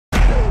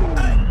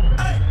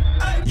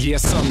Yeah,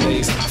 some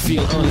days I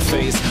feel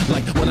unfazed,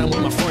 like when I'm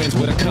with my friends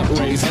with a cup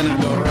raised, and I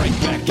go right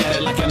back at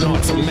it like an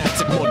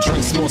automatic. More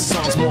drinks, more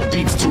songs, more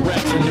beats to rap.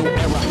 A new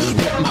era.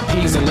 Rep my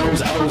P's and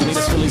those O's.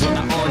 These Phillies with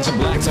the orange and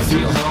blacks. I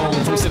feel home.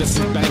 From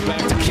Citizens Bank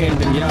back to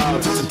Camden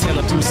Yards. To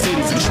Taylor through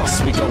cities. And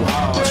trust we go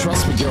hard.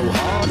 Trust we go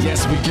hard.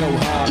 Yes, we go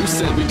hard. You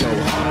said we go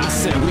hard. I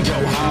said we go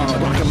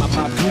hard. Rocking my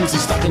pop koozie,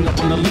 stocking up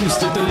on the loose.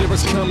 The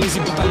lyrics come easy,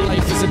 but the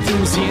life is a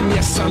doozy. And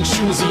yes, I'm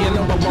choosy. And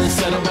no, I won't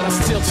settle, but I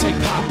still take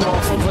pop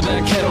off over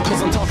that kettle.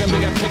 Cause I'm talking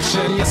bigger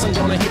picture. And yes, I'm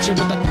gonna hit you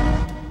with the...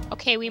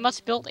 Okay, we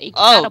must build a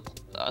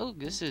catapult. Oh,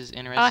 this is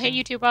interesting. Hey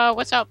YouTube,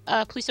 what's up?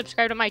 Please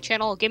subscribe to my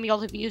channel. Give me all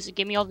the views and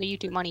give me all the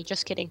YouTube money.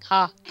 Just kidding.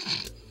 Ha.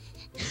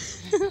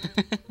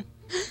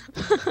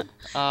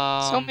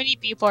 So many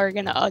people are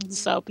gonna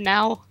unsub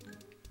now.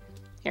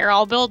 Here,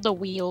 I'll build the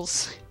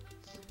wheels.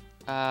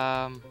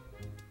 I'm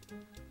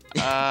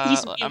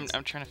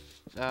trying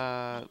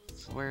to.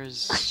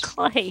 Where's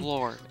Clay.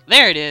 floor?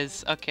 There it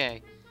is.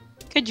 Okay.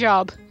 Good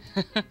job.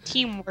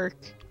 Teamwork.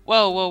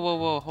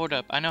 Whoa! Hold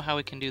up. I know how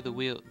we can do the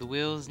wheel. The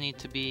wheels need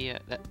to be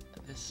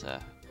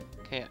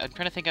Okay, I'm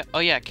trying to think of. Oh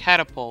yeah,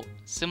 catapult,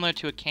 similar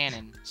to a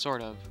cannon,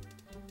 sort of.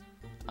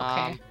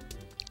 Okay.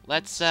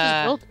 Let's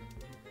build.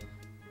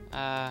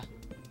 Oh,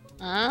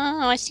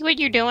 I see what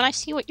you're doing. I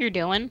see what you're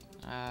doing.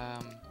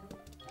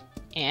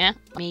 Yeah,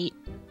 meat.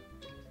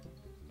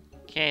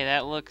 Okay,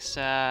 that looks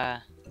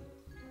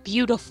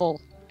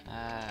beautiful.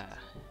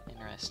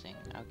 Interesting.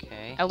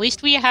 Okay. At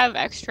least we have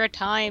extra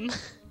time.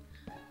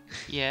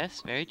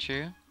 Yes, very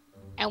true.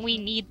 And we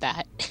need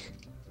that.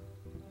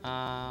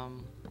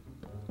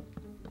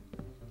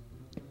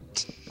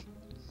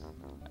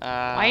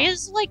 Why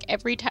is, like,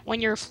 every time when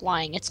you're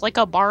flying, it's like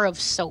a bar of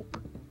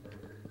soap?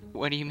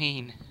 What do you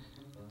mean?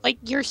 Like,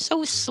 you're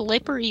so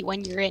slippery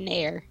when you're in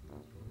air.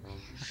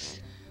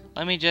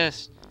 Let me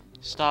just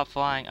stop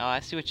flying. Oh,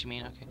 I see what you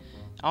mean. Okay.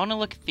 I want to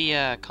look at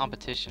the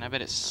competition. I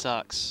bet it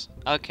sucks.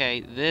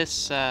 Okay,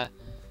 this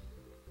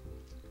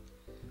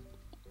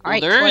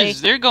Alright,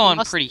 they're going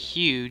pretty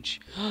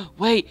huge.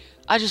 Wait,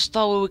 I just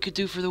thought what we could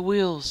do for the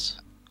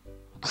wheels.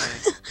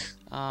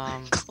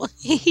 Okay.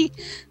 Clay.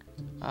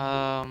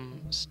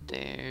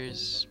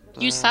 Stairs.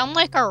 You sound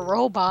like a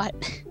robot.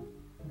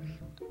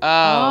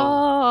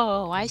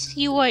 Oh. Oh, I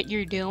see what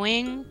you're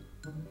doing.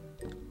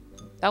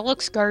 That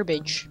looks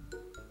garbage.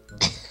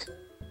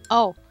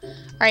 Oh,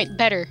 alright,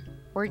 better.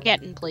 We're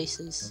getting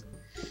places.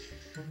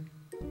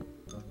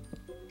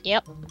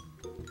 Yep.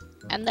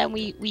 And then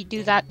we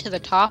do that to the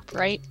top,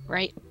 right?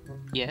 Right?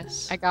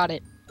 Yes. I got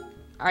it.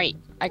 Alright,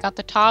 I got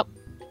the top.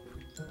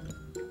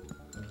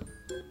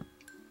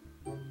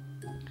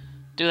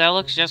 Dude, that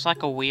looks just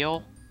like a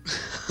wheel.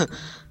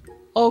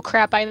 Oh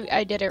crap,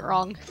 I did it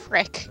wrong.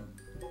 Frick.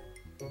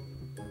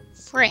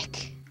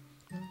 Frick.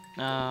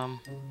 I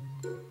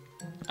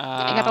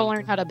gotta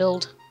learn how to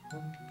build.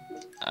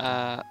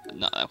 No,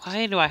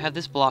 why do I have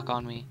this block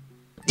on me?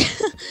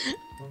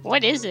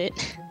 What is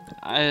it?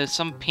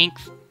 Some pink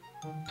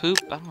poop?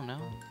 I don't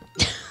know.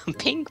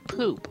 Pink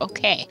poop,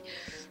 okay.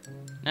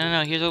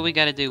 No, here's what we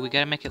gotta do. We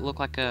gotta make it look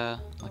like a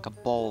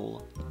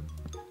bowl.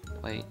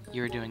 Wait,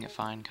 you were doing it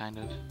fine, kind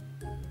of.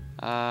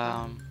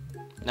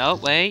 No,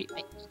 wait.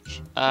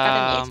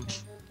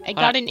 I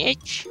got an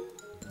itch.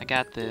 I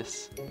got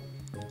this.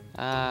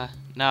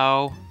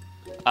 No.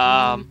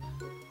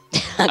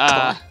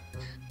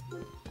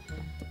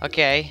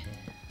 Okay.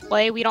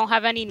 Clay, we don't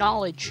have any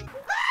knowledge.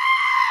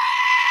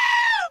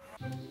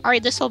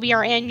 Alright, this will be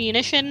our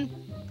ammunition.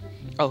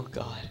 Oh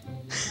god.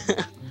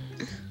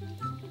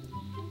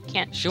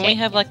 Should we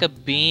have like a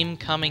beam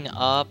coming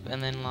up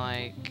and then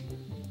like...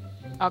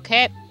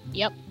 Okay,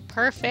 yep,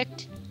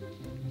 perfect.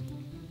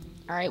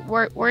 Alright,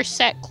 we're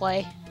set,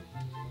 Clay.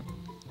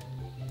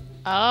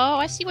 Oh,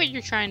 I see what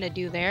you're trying to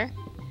do there.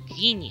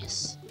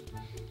 Genius.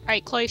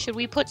 Alright, Clay, should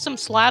we put some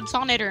slabs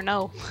on it or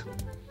no?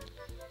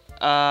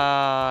 Oh,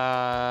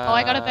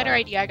 I got a better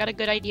idea. I got a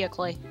good idea,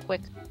 Clay.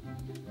 Quick.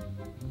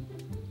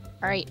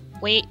 Alright,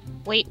 wait.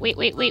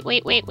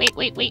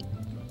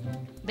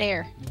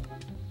 There.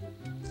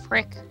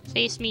 Frick.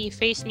 Face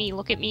me,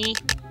 look at me.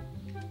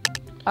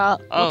 Oh,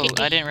 look at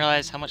me. I didn't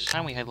realize how much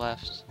time we had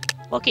left.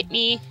 Look at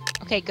me.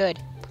 Okay, good.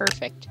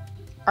 Perfect.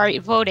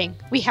 Alright, voting.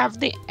 We have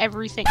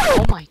everything.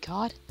 Oh my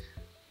god.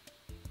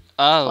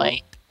 Oh.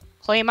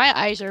 Clay, my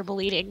eyes are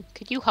bleeding.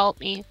 Could you help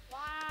me?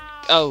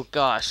 Oh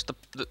gosh.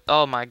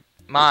 Oh my.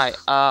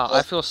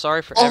 I feel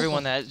sorry for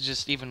everyone that's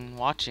just even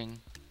watching.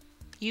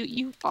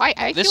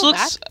 I this feel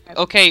looks bad.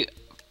 Okay.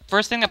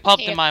 First thing that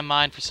popped in my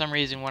mind for some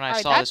reason when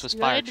I saw this was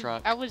fire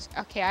truck.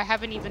 Okay. I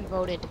haven't even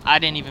voted. I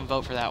didn't even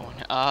vote for that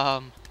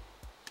one.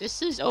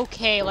 This is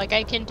okay. Like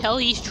I can tell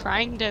he's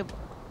trying to.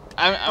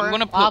 I'm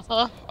gonna put.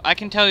 Lava. I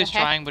can tell he's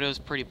trying, but it was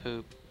pretty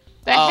poop.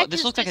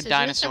 This looks like a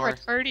dinosaur. Is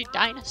this a retarded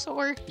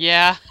dinosaur?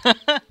 Yeah.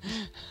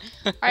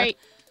 Alright,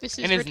 this is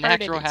in his retarded.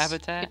 natural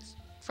habitat.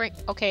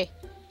 Okay.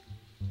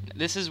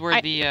 This is where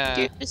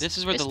this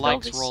is where the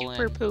likes roll in.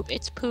 Super poop.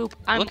 It's poop.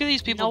 Look at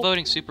these people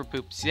voting super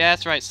poop. Yeah,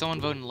 that's right. Someone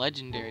voting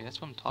legendary.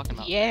 That's what I'm talking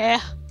about. Yeah.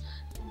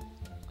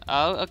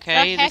 Oh,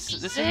 okay.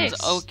 This is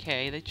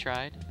okay. They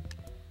tried.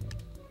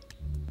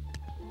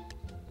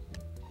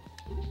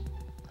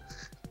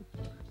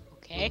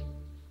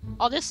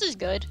 Oh, this is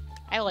good.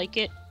 I like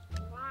it.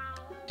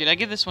 Dude, I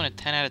give this one a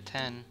 10 out of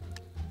 10.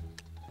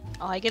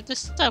 Oh, I give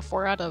this a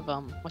 4 out of,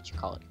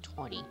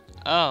 20.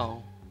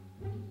 Oh.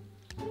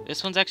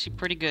 This one's actually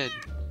pretty good.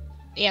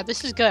 Yeah,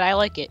 this is good. I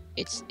like it.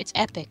 It's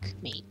epic,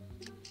 mate.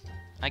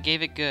 I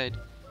gave it good.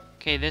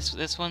 Okay,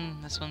 this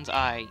one's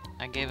I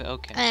gave it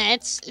okay.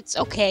 It's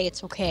okay.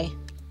 It's okay.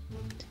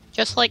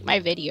 Just like my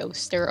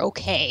videos, they're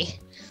okay.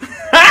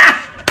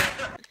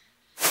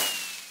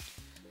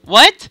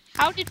 What?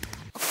 How did?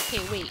 Okay,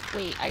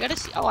 wait. I gotta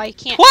see. Oh, I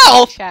can't.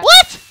 12. Chat.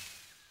 What?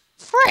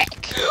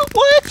 Frick!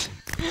 What?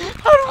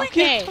 How did we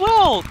get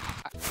 12?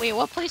 Wait,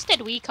 what place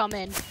did we come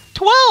in?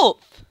 12.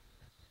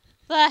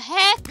 The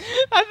heck?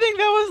 I think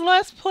that was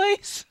last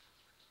place.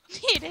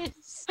 It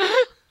is.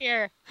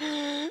 Here.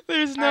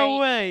 There's no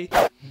way.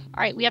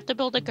 Alright, we have to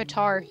build a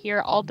guitar.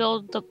 Here, I'll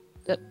build the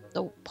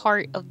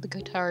part of the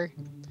guitar.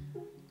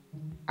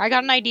 I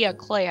got an idea,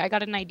 Clay. I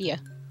got an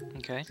idea.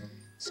 Okay.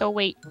 So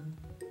wait.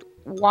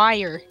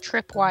 Wire.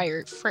 Trip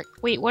wire. Frick.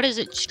 Wait, what is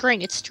it?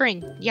 String. It's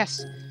string.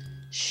 Yes.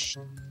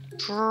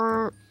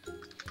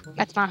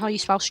 That's not how you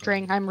spell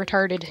string. I'm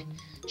retarded.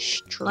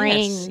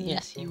 String.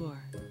 Yes, you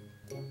are.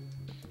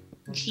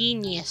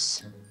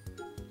 Genius.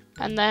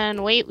 And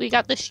then, wait, we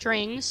got the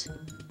strings.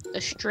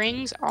 The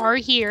strings are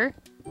here.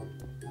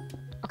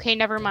 Okay,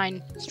 never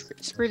mind.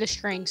 Screw the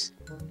strings.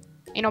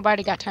 Ain't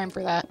nobody got time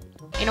for that.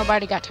 Ain't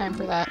nobody got time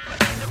for that.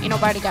 Ain't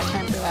nobody got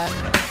time for that.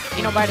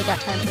 Ain't nobody got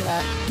time for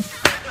that.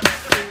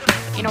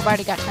 Ain't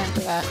nobody got time for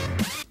that.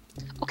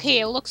 Okay,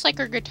 it looks like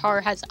our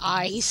guitar has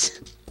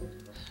eyes.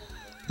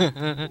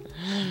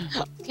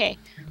 Okay.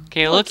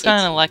 Okay, it looks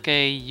kind of like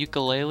a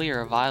ukulele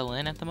or a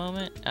violin at the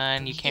moment,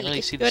 and you can't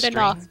really see the string. Good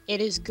enough.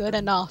 It is good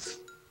enough.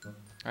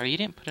 Oh, you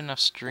didn't put enough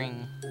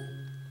string.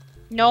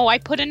 No, I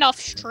put enough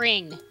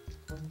string.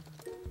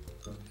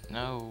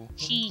 No.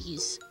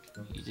 Jeez.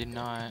 You did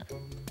not.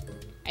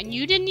 And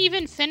you didn't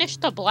even finish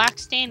the black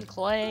stained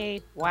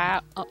clay.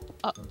 Wow.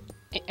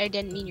 I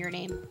didn't mean your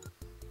name.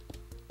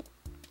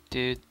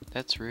 Dude,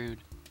 that's rude.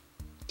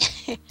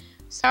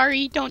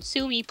 Sorry, don't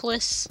sue me,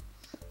 please.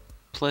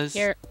 Please.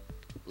 Here,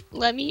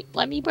 let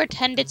me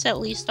pretend it's at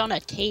least on a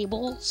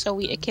table so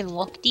it can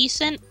look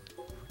decent.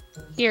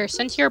 Here,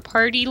 since you're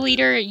party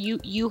leader,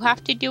 you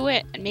have to do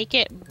it and make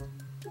it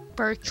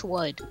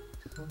birchwood.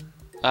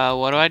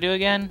 What do I do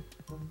again?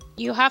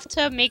 You have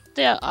to make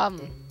the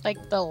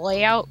like the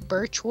layout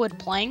birchwood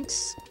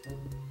planks.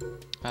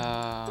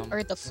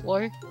 Or the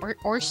floor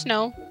or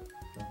snow.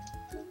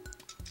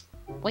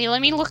 Wait,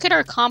 let me look at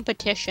our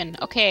competition.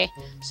 Okay,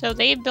 so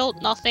they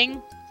built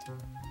nothing.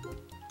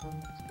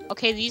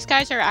 Okay, these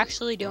guys are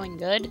actually doing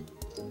good.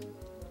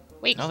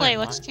 Wait, No, Clay, they're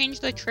let's not. change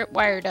the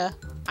tripwire to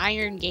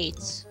iron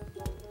gates.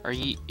 Are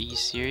you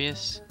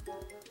serious?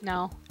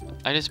 No.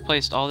 I just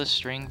placed all this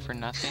string for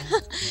nothing.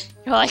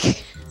 You're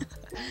like...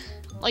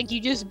 like,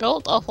 you just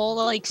built a whole,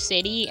 like,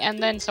 city,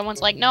 and then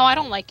someone's like, no, I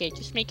don't like it.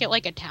 Just make it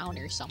like a town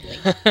or something.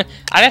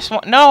 I just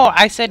want... No,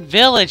 I said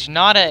village,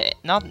 not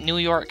New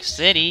York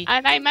City.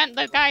 And I meant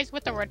the guys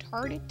with the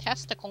retarded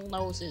testicle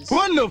noses.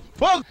 What the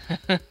fuck?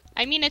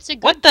 I mean, it's a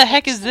good... What the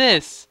heck is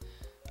this?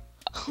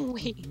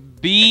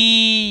 Wait.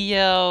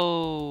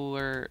 B-O...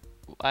 or...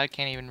 I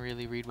can't even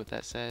really read what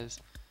that says.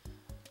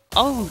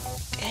 Oh,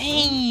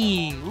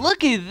 dang!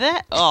 Look at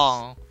that!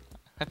 Oh,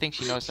 I think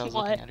she knows I was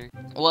looking at her.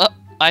 Well,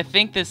 I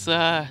think this,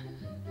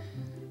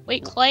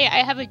 Wait, Clay,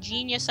 I have a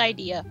genius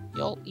idea.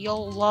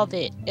 You'll love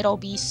it. It'll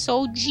be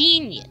so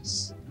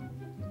genius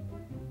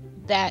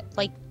that,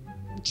 like,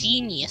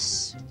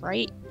 genius,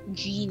 right?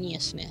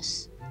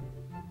 Geniusness.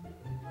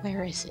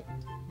 Where is it?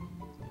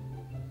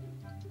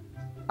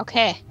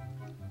 Okay.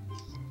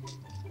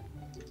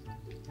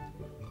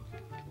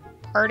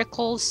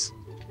 Particles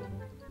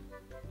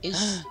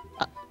is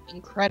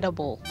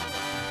incredible.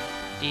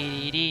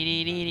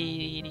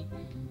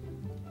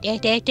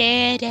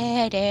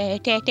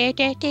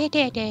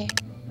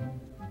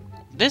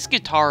 This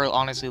guitar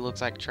honestly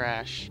looks like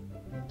trash.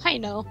 I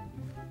know.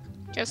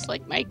 Just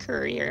like my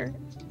career.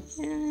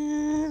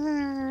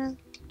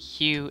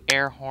 Cue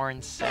air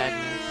horn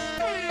sadness.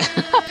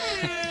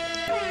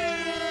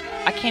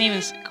 I can't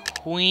even...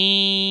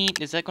 Queen...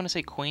 Is that going to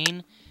say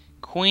queen?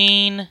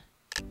 Queen...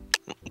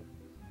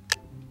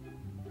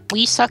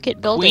 We suck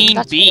at building. Queen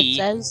That's bee? what it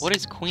says. What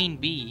is queen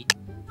bee?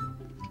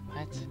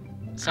 What?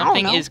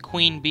 Something know. is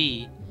queen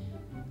bee.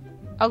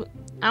 Oh,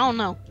 I don't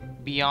know.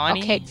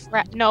 Biani? Okay,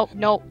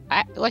 no.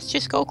 Let's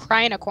just go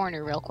cry in a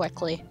corner real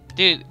quickly.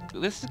 Dude,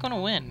 this is gonna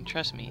win.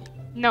 Trust me.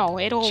 No,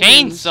 it'll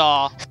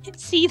Chainsaw.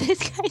 lose. See, this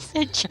guy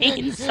said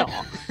chainsaw.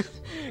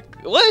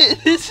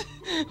 What is?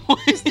 What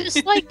Is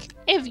this like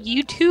if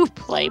YouTube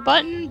play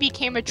button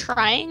became a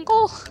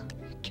triangle?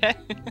 Okay.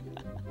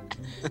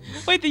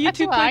 Wait, the That's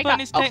YouTube what play I button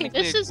got. is Okay,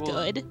 technically this is cool.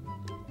 good.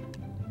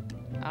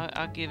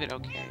 I'll give it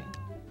okay.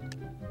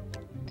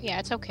 Yeah,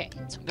 it's okay.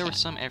 It's okay. There was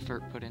some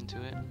effort put into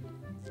it.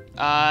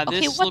 Okay,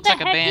 This what looks the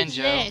like a heck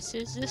banjo. is this?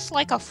 Is this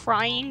like a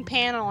frying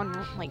pan on,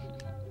 like,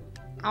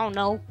 I don't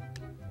know.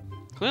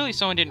 Clearly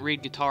someone didn't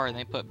read guitar and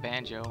they put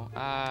banjo.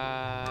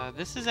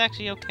 This is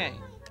actually okay.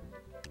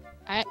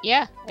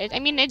 Yeah. I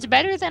mean, it's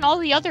better than all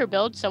the other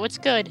builds, so it's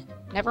good.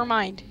 Never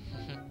mind.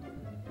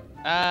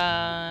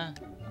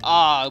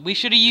 We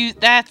should have used.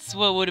 That's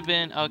what would have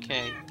been.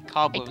 Okay.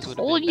 Cobwebs would have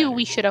been. I told you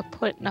we should have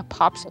put in a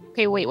pops.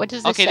 Okay, wait. What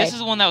does this say? Okay, this is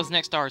the one that was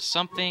next to ours.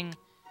 Something.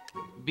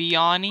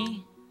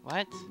 Biani.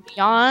 What?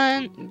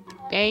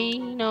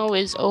 Bano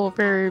is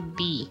over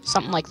B.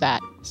 Something like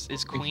that.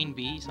 Is Queen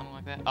B? Something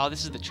like that? Oh,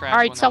 this is the trash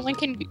Alright, one. someone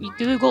can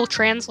Google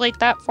translate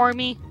that for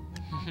me.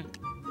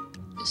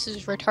 This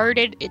is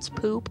retarded. It's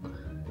poop.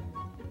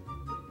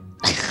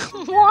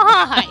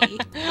 Why?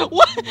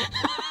 What?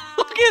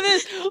 Look at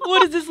this.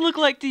 What does this look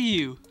like to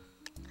you?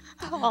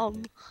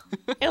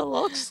 It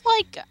looks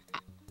like...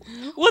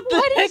 What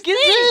the heck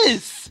is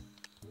this?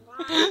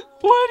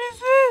 What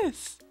is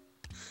this?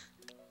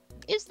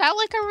 Is that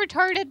like a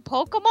retarded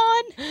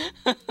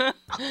Pokemon?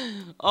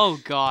 Oh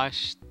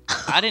gosh.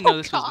 I didn't know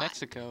this was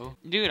Mexico.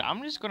 Dude,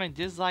 I'm just gonna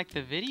dislike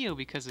the video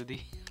because of the...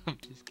 I'm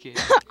just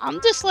kidding. I'm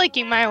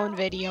disliking my own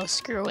video.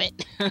 Screw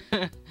it.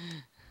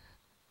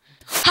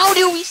 How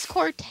do we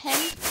score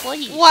 10th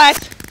place?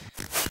 What?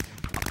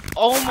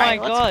 Oh my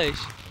Alright, gosh.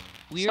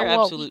 We are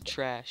absolute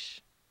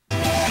trash.